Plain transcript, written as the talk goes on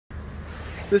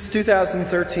This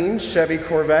 2013 Chevy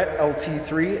Corvette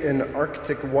Lt3 in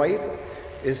Arctic White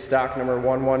is stock number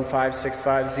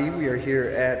 11565Z. We are here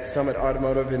at Summit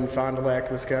Automotive in Fond du Lac,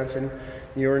 Wisconsin,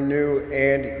 your new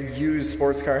and used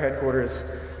sports car headquarters.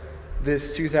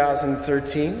 This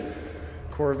 2013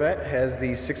 Corvette has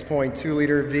the 6.2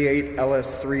 liter V8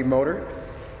 LS3 motor.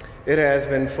 It has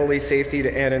been fully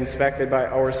safetied and inspected by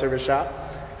our service shop.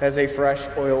 Has a fresh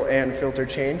oil and filter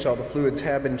change. All the fluids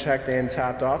have been checked and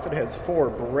topped off. It has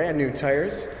 4 brand new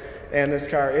tires, and this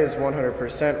car is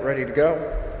 100% ready to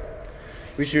go.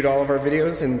 We shoot all of our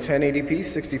videos in 1080p,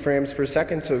 60 frames per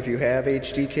second, so if you have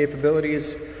HD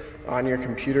capabilities on your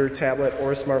computer, tablet,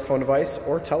 or smartphone device,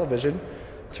 or television,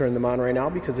 turn them on right now,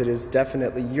 because it is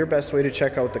definitely your best way to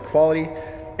check out the quality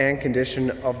and condition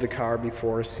of the car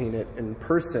before seeing it in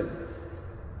person.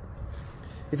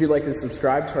 If you'd like to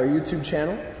subscribe to our YouTube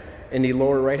channel, in the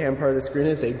lower right hand part of the screen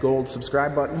is a gold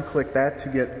subscribe button. Click that to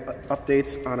get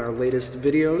updates on our latest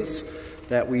videos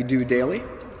that we do daily.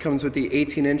 It comes with the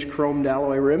 18-inch chromed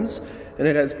alloy rims, and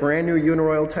it has brand new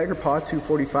Uniroyal Tiger Paw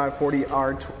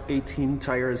 245/40R18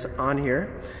 tires on here.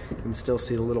 You can still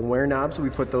see the little wear knobs. We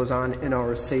put those on in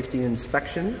our safety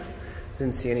inspection.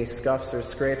 Didn't see any scuffs or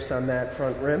scrapes on that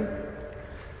front rim.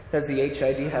 It has the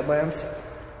HID headlamps.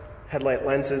 Headlight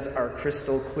lenses are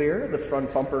crystal clear. The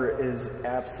front bumper is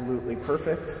absolutely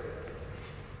perfect.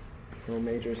 No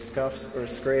major scuffs or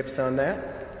scrapes on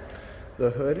that.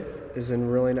 The hood is in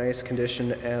really nice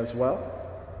condition as well.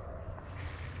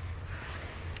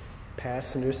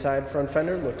 Passenger side front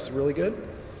fender looks really good.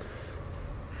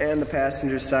 And the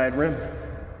passenger side rim.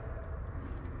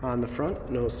 On the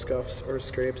front, no scuffs or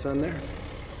scrapes on there.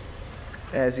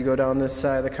 As you go down this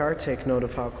side of the car, take note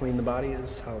of how clean the body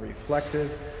is, how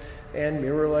reflective and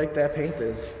mirror-like that paint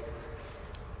is.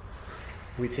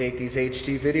 We take these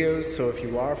HD videos, so if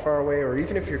you are far away, or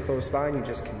even if you're close by and you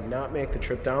just cannot make the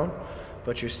trip down,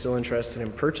 but you're still interested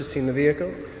in purchasing the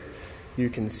vehicle, you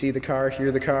can see the car,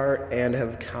 hear the car, and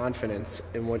have confidence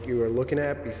in what you are looking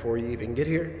at before you even get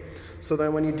here, so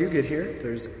that when you do get here,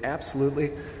 there's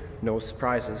absolutely no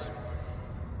surprises.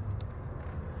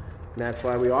 And that's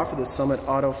why we offer the Summit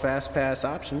Auto Fast Pass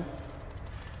option.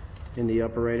 In the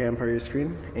upper right hand part of your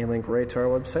screen, a link right to our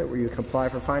website where you can apply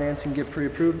for financing, get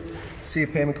pre-approved, see a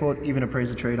payment quote, even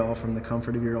appraise a trade, all from the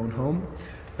comfort of your own home.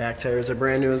 Back tires are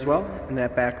brand new as well, and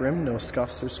that back rim, no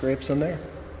scuffs or scrapes on there.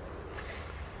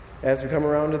 As we come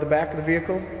around to the back of the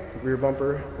vehicle, rear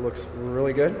bumper looks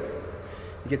really good.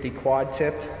 You get the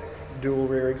quad-tipped dual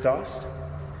rear exhaust.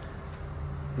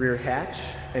 Rear hatch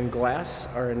and glass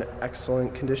are in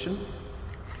excellent condition.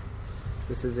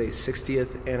 This is a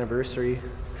 60th anniversary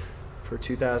for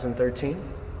 2013.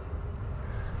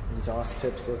 Exhaust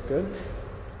tips look good.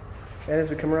 And as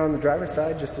we come around the driver's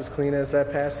side, just as clean as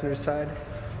that passenger side.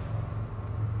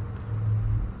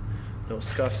 No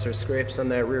scuffs or scrapes on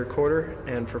that rear quarter.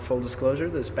 And for full disclosure,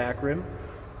 this back rim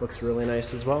looks really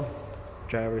nice as well.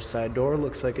 Driver's side door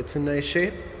looks like it's in nice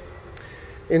shape.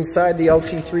 Inside, the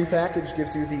Lt3 package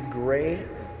gives you the gray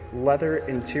leather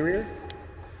interior.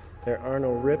 There are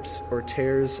no rips or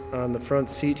tears on the front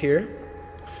seat here.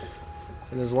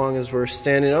 And as long as we're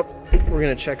standing up, we're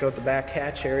going to check out the back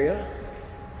hatch area.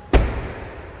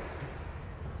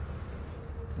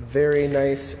 Very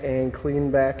nice and clean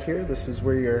back here. This is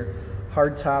where your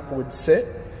hardtop would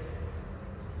sit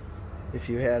if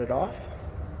you had it off.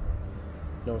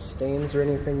 No stains or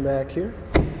anything back here.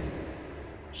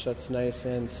 Shuts nice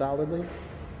and solidly.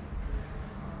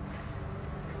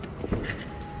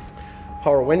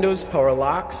 Power windows, power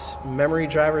locks, memory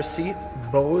driver's seat,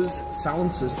 Bose sound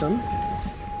system.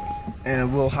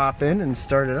 And we'll hop in and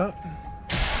start it up.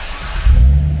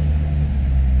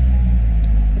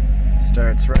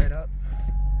 Starts right up.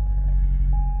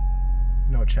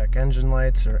 No check engine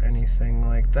lights or anything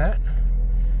like that.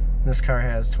 This car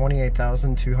has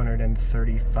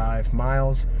 28,235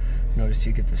 miles. Notice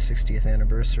you get the 60th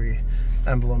anniversary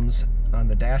emblems on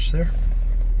the dash there.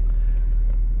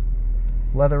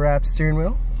 Leather wrapped steering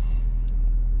wheel.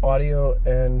 Audio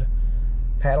and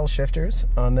paddle shifters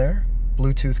on there.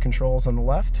 Bluetooth controls on the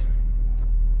left.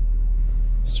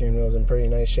 Steering wheel's in pretty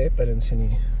nice shape. I didn't see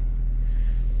any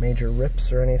major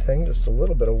rips or anything, just a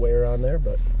little bit of wear on there,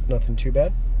 but nothing too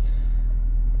bad.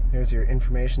 Here's your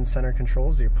information center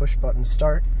controls, your push button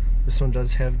start. This one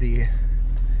does have the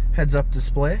heads up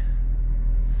display,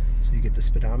 so you get the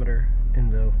speedometer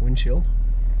in the windshield.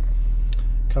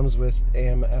 Comes with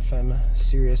AM, FM,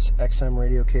 Sirius XM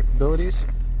radio capabilities.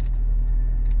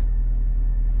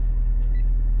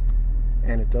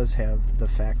 And it does have the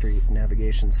factory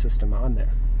navigation system on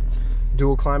there.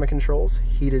 Dual climate controls,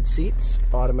 heated seats,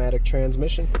 automatic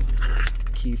transmission,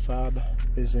 key fob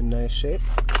is in nice shape.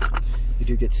 You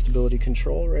do get stability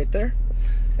control right there.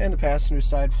 And the passenger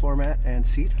side floor mat and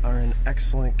seat are in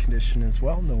excellent condition as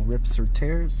well. No rips or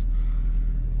tears.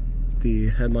 The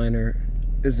headliner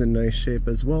is in nice shape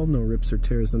as well. No rips or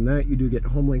tears on that. You do get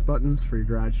home link buttons for your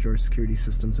garage door security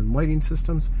systems and lighting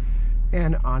systems,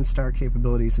 and OnStar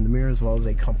capabilities in the mirror, as well as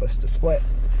a compass display.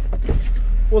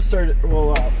 We'll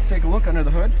take a look under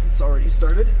the hood. It's already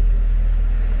started.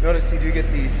 Notice you do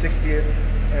get the 60th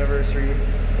anniversary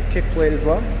kick plate as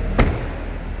well.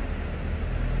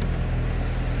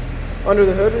 Under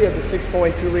the hood, we have the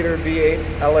 6.2 liter V8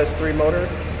 LS3 motor,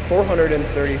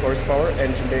 430 horsepower.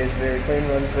 Engine bay is very clean,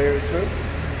 runs very smooth.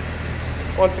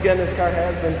 Once again, this car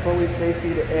has been fully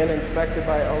safetied and inspected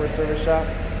by our service shop.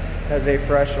 Has a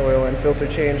fresh oil and filter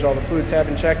change. All the fluids have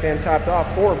been checked and topped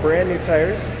off. 4 brand new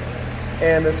tires.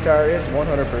 And this car is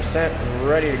 100%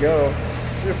 ready to go.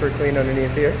 Super clean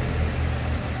underneath here.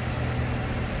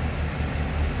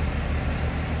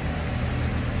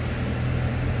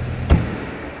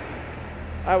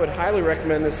 I would highly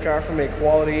recommend this car from a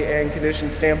quality and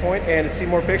condition standpoint. And to see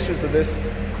more pictures of this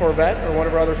Corvette or one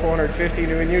of our other 450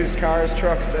 new and used cars,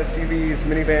 trucks, SUVs,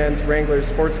 minivans, Wranglers,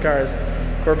 sports cars,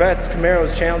 Corvettes,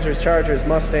 Camaros, Challengers, Chargers,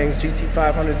 Mustangs,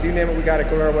 GT500s, you name it, we got it.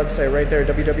 Go to our website right there,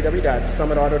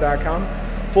 www.summitauto.com.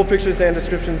 Full pictures and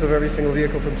descriptions of every single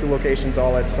vehicle from 2 locations,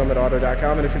 all at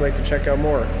summitauto.com. And if you'd like to check out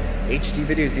more HD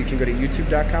videos, you can go to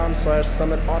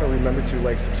youtube.com/summitauto. Remember to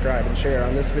like, subscribe, and share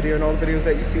on this video and all the videos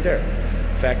that you see there.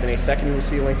 In fact, in a second, you will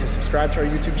see a link to subscribe to our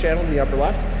YouTube channel in the upper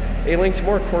left, a link to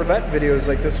more Corvette videos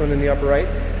like this one in the upper right,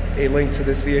 a link to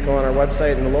this vehicle on our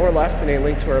website in the lower left, and a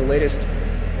link to our latest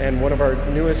and one of our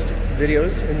newest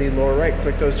videos in the lower right.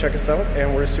 Click those, check us out,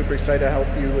 and we're super excited to help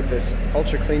you with this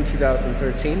ultra clean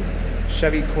 2013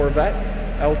 Chevy Corvette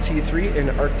Lt3 in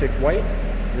Arctic White.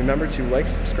 Remember to like,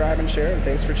 subscribe, and share, and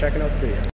thanks for checking out the video.